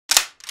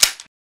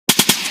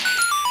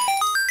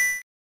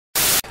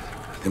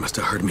They must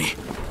have heard me.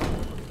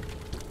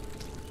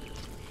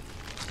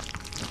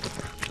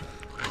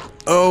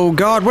 Oh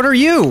God, what are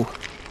you?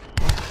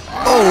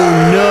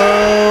 Oh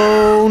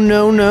no,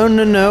 no, no,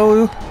 no,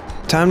 no.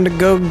 Time to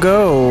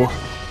go.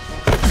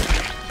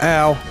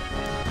 Ow.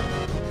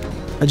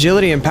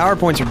 Agility and power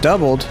points are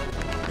doubled.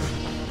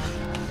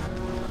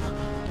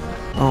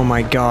 Oh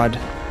my God.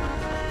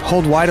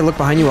 Hold Y to look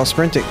behind you while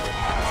sprinting.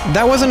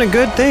 That wasn't a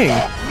good thing.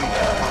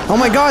 Oh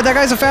my God, that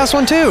guy's a fast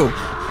one too.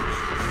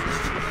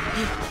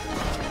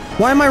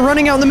 Why am I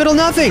running out in the middle of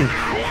nothing?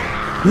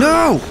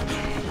 No!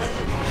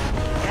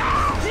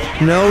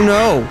 No,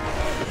 no.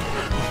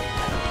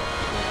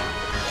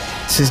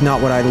 This is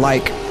not what I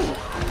like.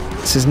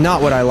 This is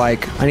not what I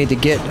like. I need to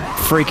get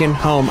freaking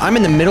home. I'm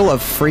in the middle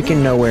of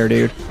freaking nowhere,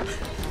 dude.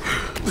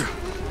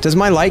 Does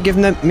my light give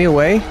me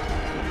away?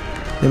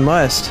 It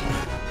must.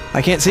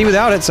 I can't see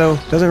without it, so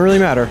it doesn't really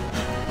matter.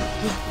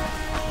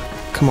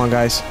 Come on,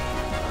 guys.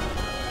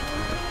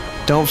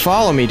 Don't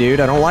follow me, dude.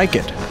 I don't like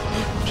it.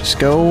 Just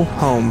go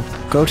home.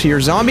 Go to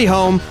your zombie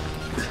home.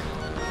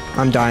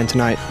 I'm dying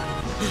tonight.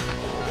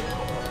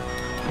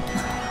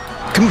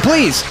 Come,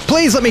 please!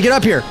 Please let me get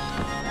up here!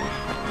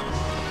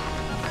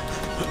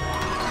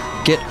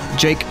 Get,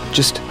 Jake,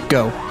 just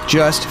go.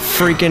 Just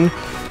freaking...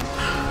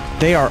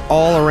 They are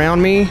all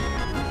around me.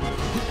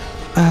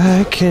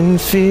 I can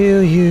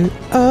feel you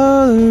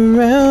all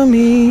around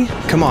me.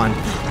 Come on.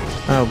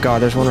 Oh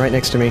God, there's one right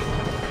next to me.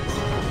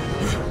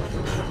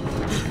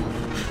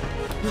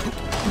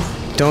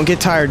 Don't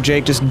get tired,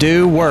 Jake. Just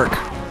do work.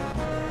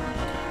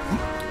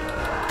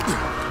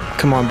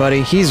 Come on,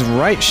 buddy. He's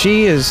right.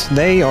 She is.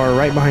 They are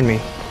right behind me.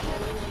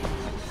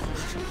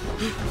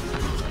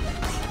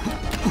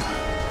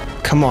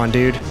 Come on,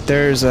 dude.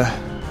 There's a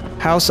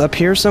house up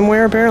here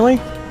somewhere, apparently.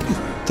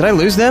 Did I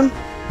lose them?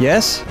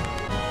 Yes?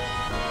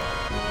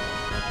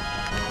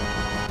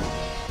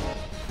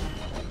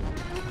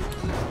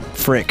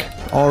 Frick.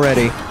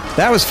 Already.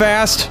 That was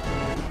fast!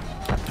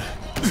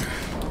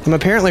 I'm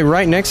apparently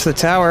right next to the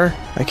tower.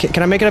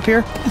 Can I make it up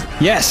here?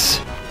 Yes!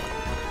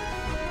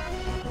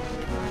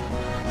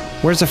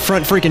 Where's the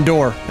front freaking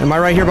door? Am I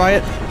right here by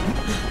it?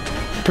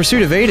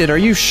 Pursuit evaded. Are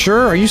you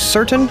sure? Are you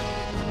certain?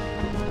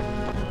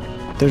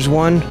 There's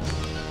one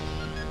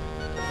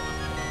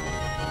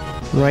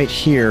right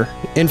here.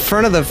 In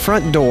front of the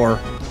front door.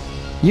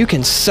 You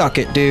can suck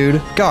it,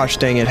 dude. Gosh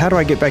dang it. How do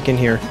I get back in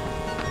here?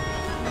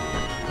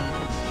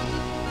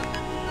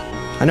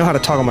 I know how to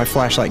toggle my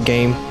flashlight,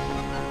 game.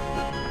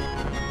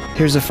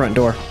 Here's the front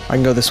door. I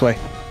can go this way.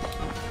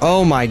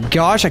 Oh my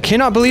gosh, I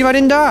cannot believe I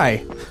didn't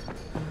die!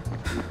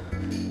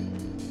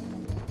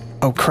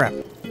 Oh crap.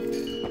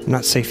 I'm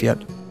not safe yet.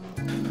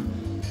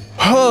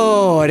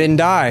 Oh, I didn't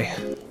die.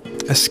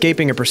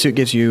 Escaping a pursuit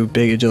gives you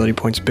big agility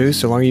points boost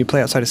so long as you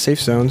play outside of safe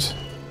zones.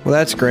 Well,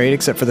 that's great,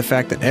 except for the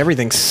fact that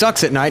everything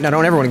sucks at night and I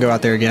don't ever want to go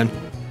out there again.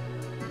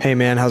 Hey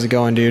man, how's it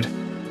going, dude?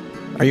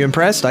 Are you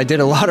impressed? I did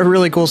a lot of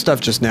really cool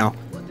stuff just now.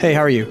 Hey,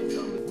 how are you?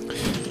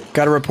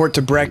 Got to report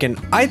to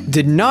Brecken. I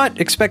did not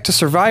expect to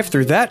survive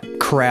through that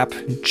crap.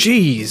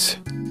 Jeez.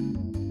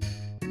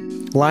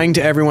 Lying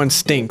to everyone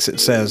stinks, it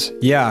says.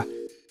 Yeah.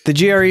 The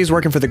GRE is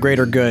working for the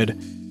greater good.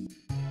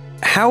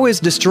 How is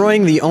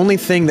destroying the only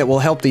thing that will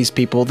help these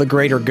people the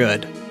greater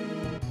good?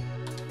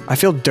 I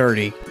feel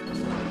dirty.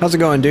 How's it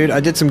going, dude?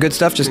 I did some good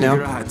stuff just now.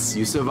 Congrats,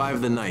 you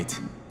survived the night.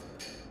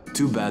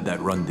 Too bad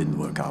that run didn't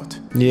work out.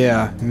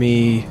 Yeah,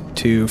 me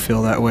too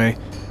feel that way.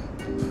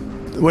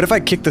 What if I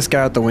kick this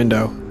guy out the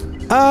window?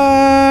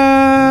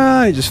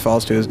 He just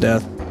falls to his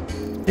death.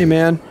 Hey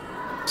man,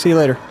 see you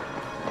later.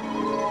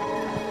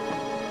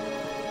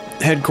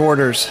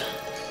 Headquarters.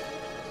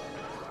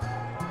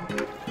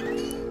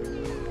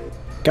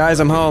 Guys,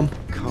 I'm home.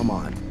 Come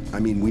on. I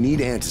mean, we need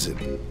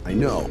antizin. I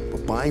know,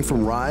 but buying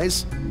from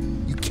Rise?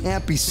 You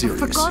can't be serious.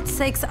 For God's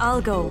sakes,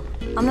 I'll go.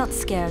 I'm not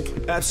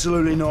scared.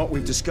 Absolutely not.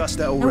 We've discussed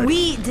that already. And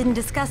we didn't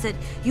discuss it.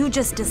 You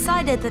just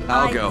decided that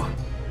I'll go.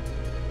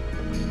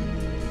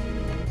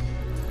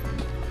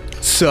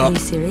 Sup? Are you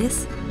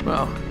serious?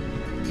 Well,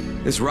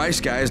 this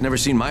Rice guy has never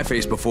seen my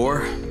face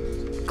before.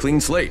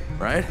 Clean slate,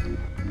 right?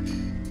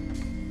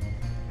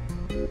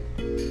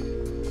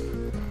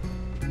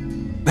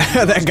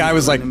 That guy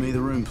was like, Me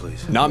the room,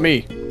 please. not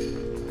me.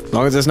 As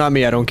long as it's not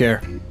me, I don't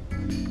care.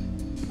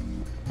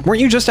 Weren't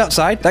you just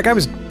outside? That guy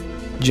was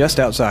just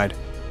outside.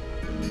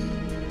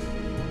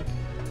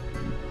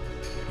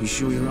 You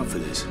sure you're up for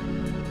this?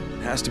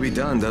 Has to be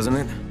done, doesn't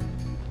it?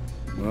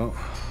 Well,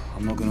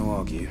 I'm not going to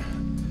argue.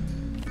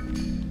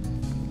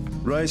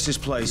 Race's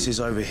place is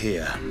over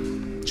here.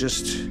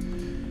 Just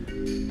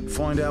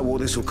find out what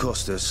this will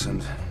cost us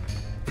and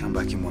come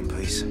back in one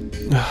piece.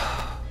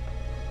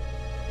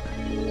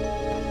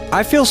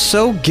 I feel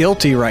so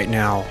guilty right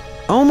now.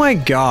 Oh my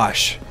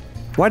gosh.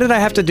 Why did I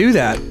have to do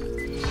that?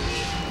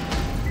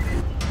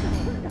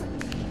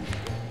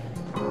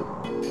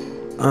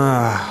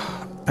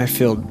 I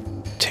feel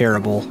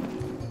terrible.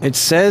 It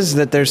says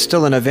that there's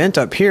still an event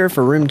up here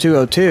for room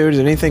 202. Did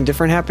anything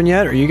different happen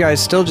yet? Or are you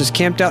guys still just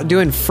camped out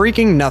doing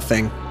freaking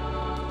nothing?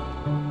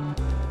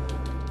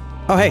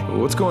 Oh, hey.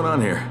 What's going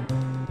on here?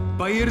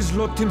 Bayers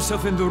locked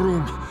himself in the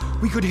room.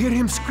 We could hear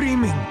him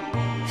screaming.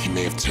 He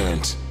may have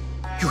turned.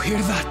 You hear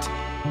that?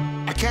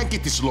 I can't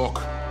get this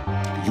lock.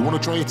 You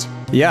want to try it?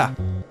 Yeah.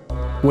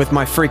 With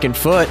my freaking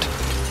foot.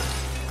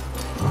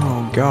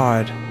 Oh,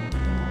 God.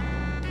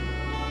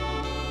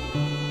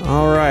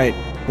 Alright.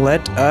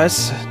 Let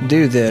us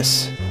do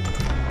this.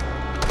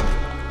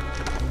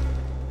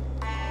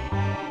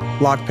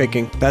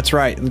 Lockpicking. That's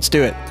right. Let's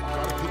do it.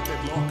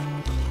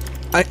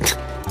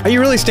 Are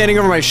you really standing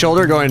over my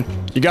shoulder going,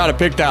 you gotta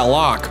pick that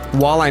lock,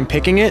 while I'm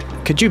picking it?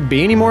 Could you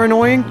be any more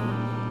annoying?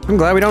 I'm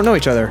glad we don't know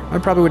each other. I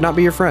probably would not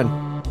be your friend.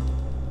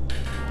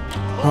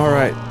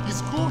 Alright.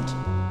 He's good.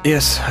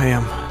 Yes, I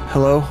am.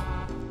 Hello?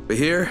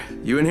 Bahir,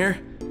 you in here?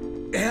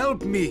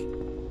 Help me.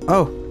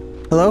 Oh.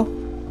 Hello?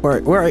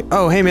 Where are you?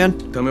 Oh, hey, man.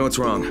 Tell me what's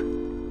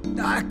wrong.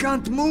 I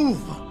can't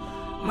move.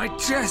 My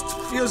chest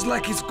feels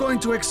like it's going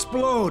to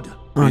explode.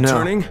 Oh, you no.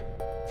 turning?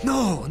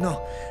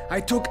 No.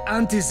 I took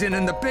antizin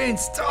and the pain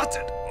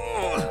started.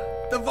 Ugh.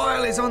 The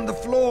vial is on the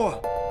floor.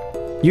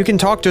 You can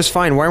talk just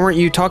fine. Why weren't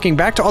you talking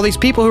back to all these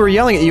people who were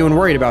yelling at you and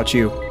worried about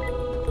you?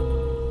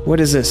 What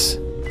is this?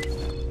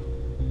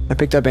 I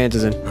picked up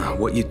antizin.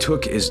 What you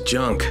took is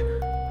junk.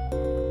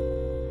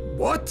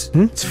 What?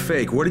 It's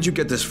fake. Where did you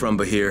get this from,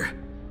 Bahir?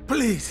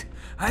 Please,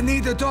 I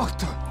need a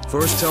doctor.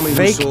 First, tell me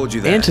Fake who sold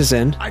you that.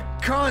 antizin? I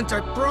can't, I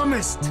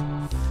promised.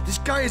 This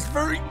guy is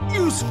very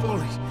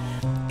useful.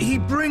 He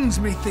brings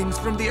me things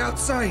from the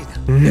outside.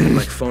 Yeah,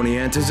 like phony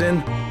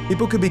antizin?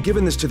 People could be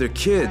giving this to their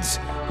kids.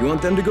 You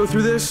want them to go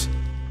through this?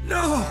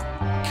 No!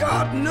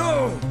 God,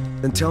 no!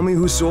 Then tell me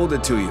who sold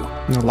it to you.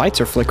 The lights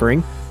are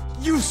flickering.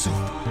 Yusuf.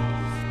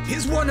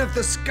 He's one of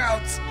the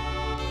scouts.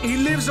 He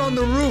lives on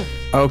the roof.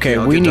 Okay,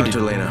 I'll we get need Dr.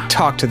 to Lena.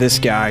 talk to this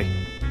guy.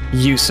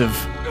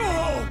 Yusuf.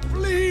 Oh,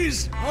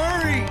 please,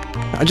 hurry!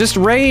 Just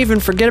rave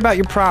and forget about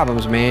your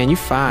problems, man. You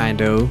fine,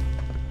 though.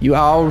 You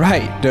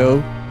alright,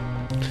 though.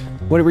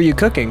 What were you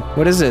cooking?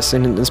 What is this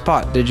in this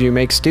pot? Did you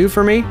make stew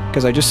for me?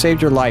 Because I just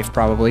saved your life,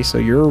 probably, so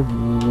you're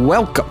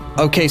welcome.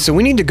 Okay, so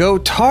we need to go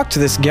talk to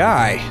this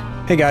guy.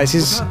 Hey, guys,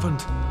 he's okay.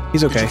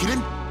 Did you kill him?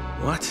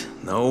 What?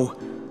 No.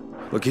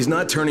 Look, he's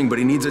not turning, but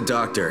he needs a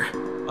doctor.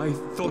 I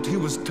thought he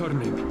was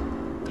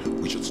turning.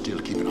 We should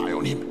still keep an eye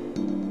on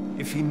him.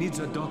 If he needs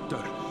a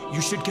doctor, you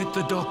should get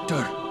the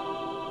doctor.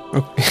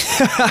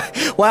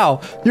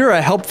 Wow, you're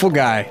a helpful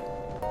guy.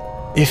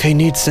 If he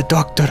needs a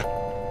doctor,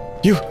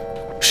 you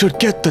should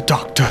get the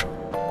doctor.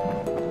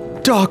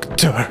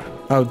 Doctor.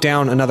 Oh,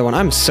 down another one.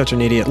 I'm such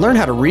an idiot. Learn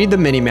how to read the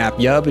minimap,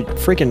 yub.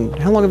 Freaking,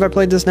 how long have I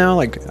played this now?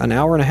 Like an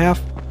hour and a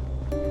half?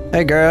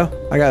 Hey, girl,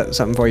 I got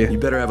something for You you.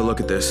 better have a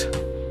look at this.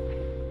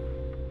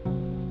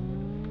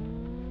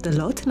 The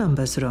lot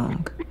number's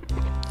wrong.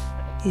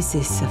 Is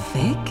this a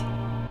fake?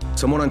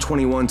 Someone on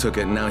 21 took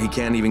it, and now he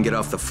can't even get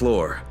off the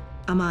floor.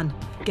 Aman,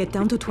 get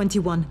down to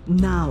 21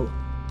 now.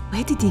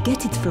 Where did he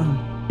get it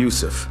from?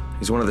 Yusuf.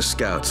 He's one of the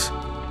scouts.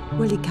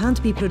 Well, he can't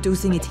be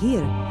producing it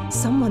here.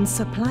 Someone's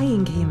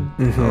supplying him.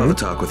 I'll have a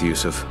talk with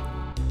Yusuf.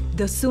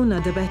 The sooner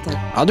the better.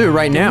 I'll do it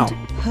right now.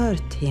 Don't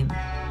hurt him.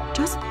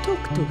 Just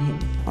talk to him.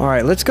 All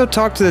right, let's go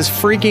talk to this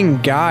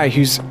freaking guy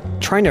who's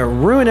trying to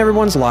ruin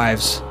everyone's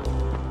lives.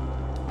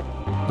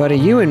 Buddy,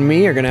 you and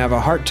me are gonna have a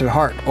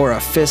heart-to-heart or a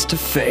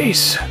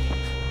fist-to-face.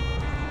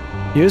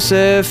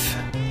 Yusuf.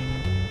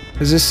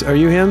 Are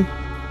you him?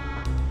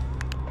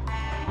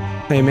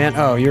 Hey, man.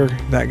 Oh, you're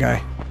that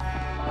guy.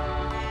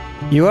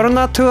 You are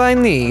not who I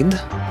need.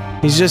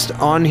 He's just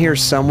on here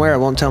somewhere. It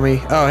won't tell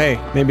me. Oh, hey,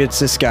 maybe it's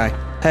this guy.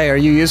 Hey, are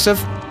you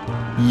Yusuf?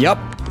 Yup.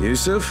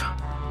 Yusuf?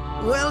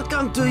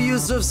 Welcome to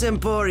Yusuf's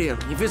Emporium.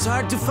 If it's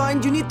hard to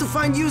find, you need to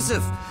find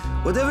Yusuf.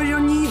 Whatever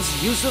your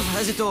needs, Yusuf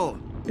has it all.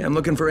 Yeah, I'm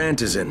looking for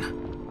antizin.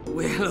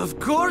 Well, of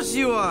course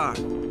you are.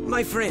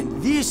 My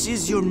friend, this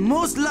is your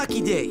most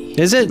lucky day.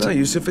 Is it? No,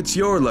 Yusuf, it's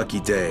your lucky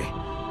day.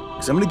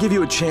 Because I'm going to give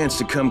you a chance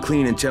to come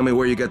clean and tell me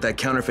where you got that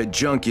counterfeit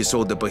junk you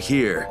sold to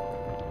Bahir.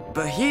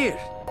 Bahir?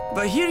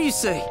 Bahir, you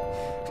say?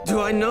 Do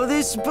I know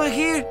this,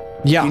 Bahir?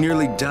 Yeah. He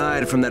nearly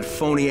died from that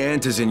phony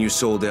antizin you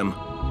sold him.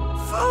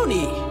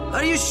 Phony?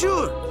 Are you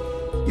sure?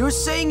 You're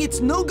saying it's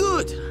no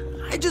good.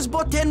 I just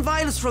bought 10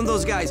 vials from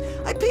those guys.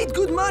 I paid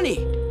good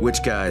money.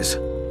 Which guys?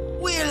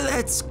 Well,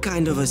 that's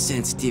kind of a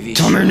sensitive issue.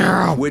 Tell me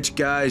now. Which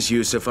guys,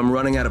 Yusuf? I'm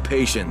running out of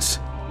patience.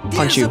 Punch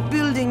There's you. a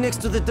building next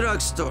to the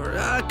drugstore.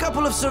 A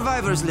couple of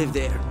survivors live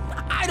there.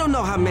 I don't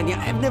know how many.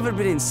 I've never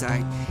been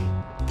inside.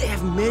 They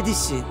have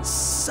medicines.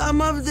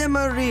 Some of them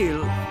are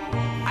real.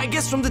 I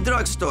guess from the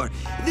drugstore.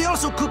 They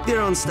also cook their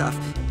own stuff.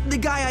 The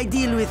guy I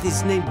deal with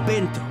is named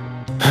Bento.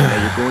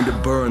 Yeah, you're going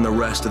to burn the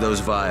rest of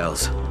those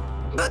vials.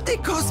 But they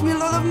cost me a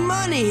lot of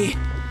money.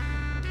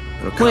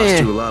 It'll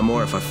cost you a lot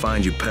more if I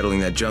find you peddling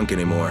that junk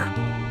anymore.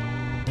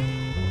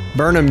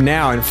 Burn him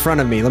now in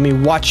front of me. Let me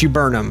watch you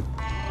burn him.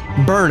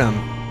 Burn him.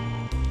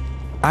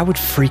 I would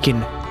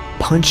freaking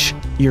punch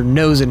your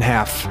nose in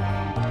half.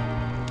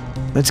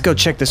 Let's go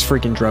check this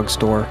freaking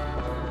drugstore.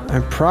 I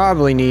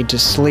probably need to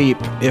sleep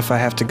if I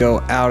have to go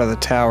out of the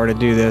tower to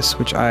do this,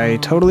 which I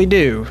totally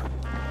do.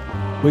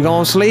 We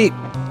gonna sleep.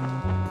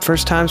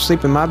 First time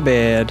sleep in my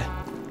bed.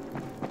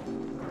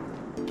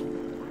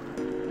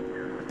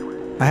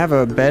 I have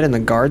a bed in the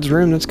guard's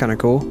room. That's kind of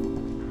cool.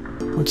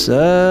 What's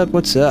up?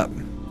 What's up?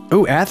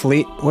 Ooh,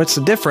 athlete. What's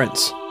the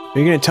difference? Are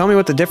you gonna tell me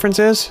what the difference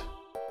is?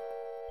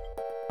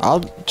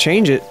 I'll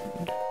change it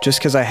just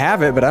because I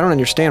have it, but I don't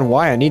understand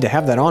why I need to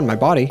have that on my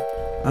body.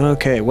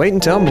 Okay, wait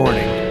until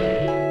morning.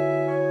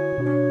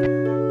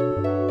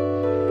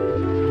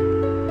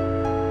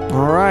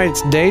 Alright,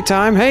 it's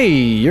daytime. Hey,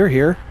 you're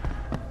here.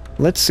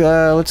 Let's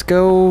go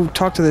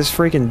talk to this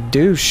freaking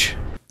douche.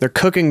 They're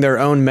cooking their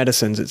own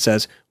medicines, it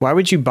says. Why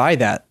would you buy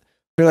that?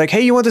 They're like, hey,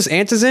 you want this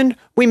antizin?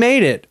 We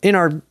made it in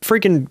our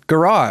freaking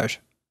garage.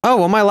 Oh,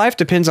 well, my life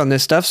depends on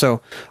this stuff,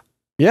 so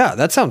yeah,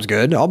 that sounds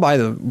good. I'll buy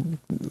the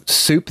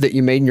soup that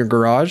you made in your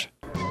garage.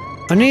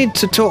 I need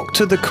to talk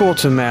to the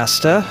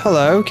quartermaster.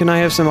 Hello, can I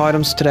have some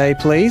items today,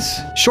 please?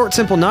 Short,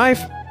 simple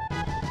knife.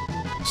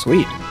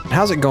 Sweet.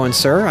 How's it going,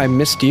 sir? I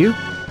missed you.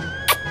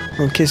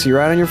 I'll kiss you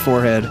right on your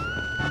forehead.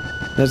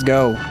 Let's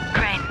go.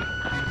 Crane,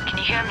 can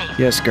you hear me?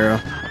 Yes,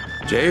 girl.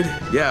 Jade?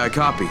 Yeah, I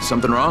copy.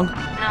 Something wrong?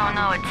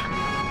 No, it's...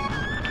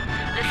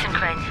 Listen,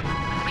 Crane,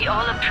 we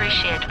all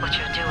appreciate what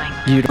you're doing.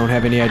 You don't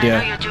have any idea. I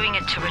know you're doing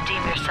it to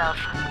redeem yourself,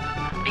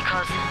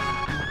 because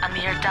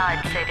Amir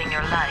died saving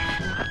your life.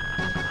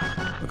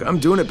 Look, I'm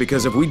doing it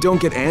because if we don't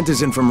get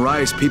antizin from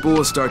Rice, people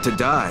will start to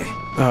die.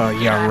 Oh,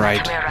 yeah, right.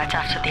 I went to Amir right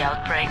after the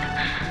outbreak.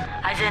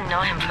 I didn't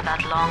know him for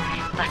that long,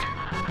 but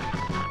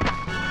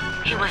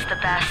he was the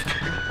best,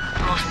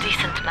 most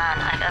decent man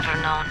I've ever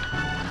known.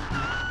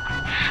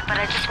 But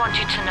I just want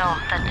you to know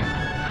that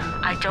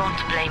I don't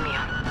blame you.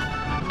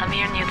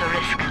 Amir knew the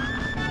risk.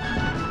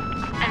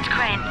 And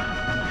Crane,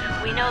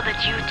 we know that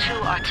you too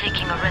are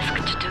taking a risk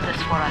to do this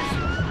for us.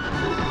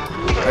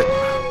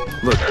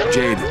 Look,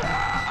 Jade,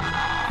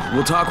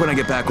 we'll talk when I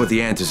get back with the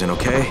antizin,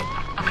 okay?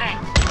 Okay.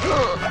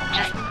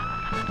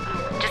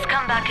 Just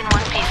come back in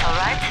one piece,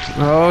 alright?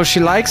 Oh, she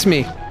likes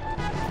me.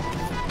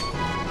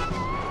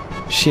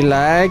 She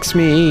likes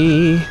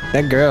me.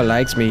 That girl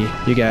likes me,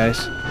 you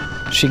guys.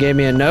 She gave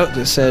me a note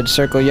that said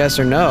circle yes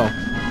or no.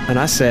 And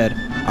I said,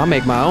 I'll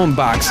make my own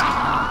box.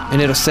 And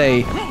it'll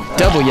say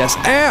double yes.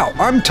 Ow!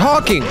 I'm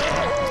talking!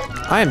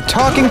 I am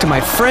talking to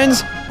my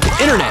friends, the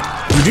internet.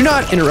 You do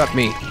not interrupt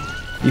me.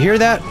 You hear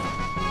that?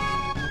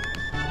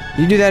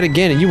 You do that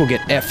again and you will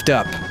get effed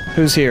up.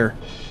 Who's here?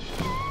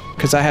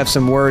 Because I have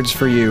some words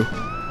for you.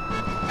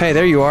 Hey,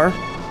 there you are.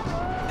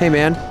 Hey,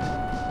 man.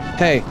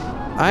 Hey,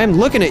 I'm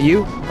looking at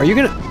you. Are you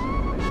gonna...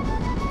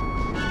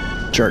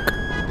 Jerk.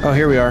 Oh,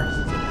 here we are.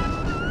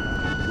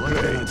 What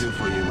can I do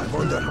for you? I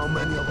wonder how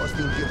many of us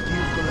will give you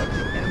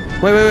collecting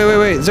empty.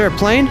 Wait. Is there a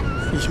plane? You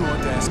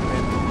want to ask me?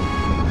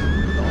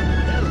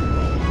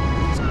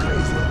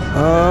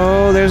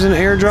 Oh, there's an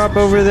airdrop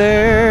over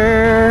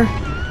there.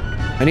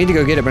 I need to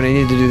go get it, but I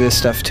need to do this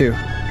stuff too.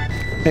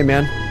 Hey,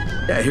 man.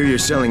 Yeah, I hear you're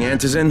selling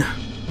antizin.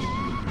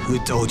 Who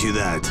told you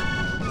that?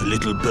 A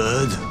little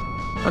bird?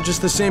 Not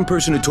just the same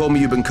person who told me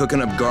you've been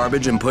cooking up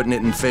garbage and putting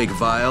it in fake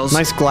vials.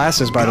 Nice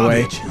glasses, by the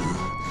way. Garbage,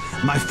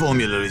 huh? My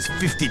formula is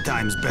 50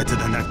 times better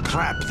than that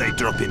crap they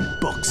drop in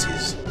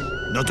boxes.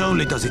 Not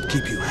only does it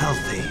keep you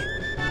healthy,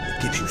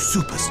 it gives you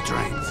super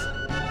strength,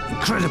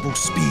 incredible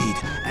speed,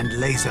 and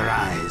laser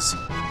eyes.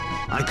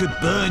 I could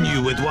burn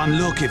you with one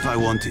look if I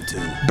wanted to.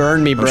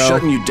 Burn me, bro. I'm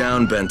shutting you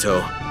down, Bento.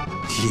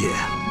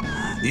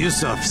 Yeah.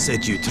 Yusuf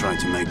said you tried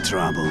to make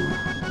trouble.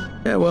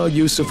 Yeah, well,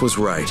 Yusuf was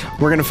right.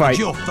 We're gonna fight.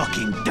 You're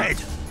fucking dead.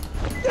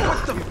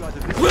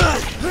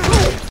 What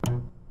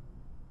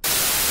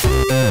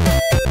the...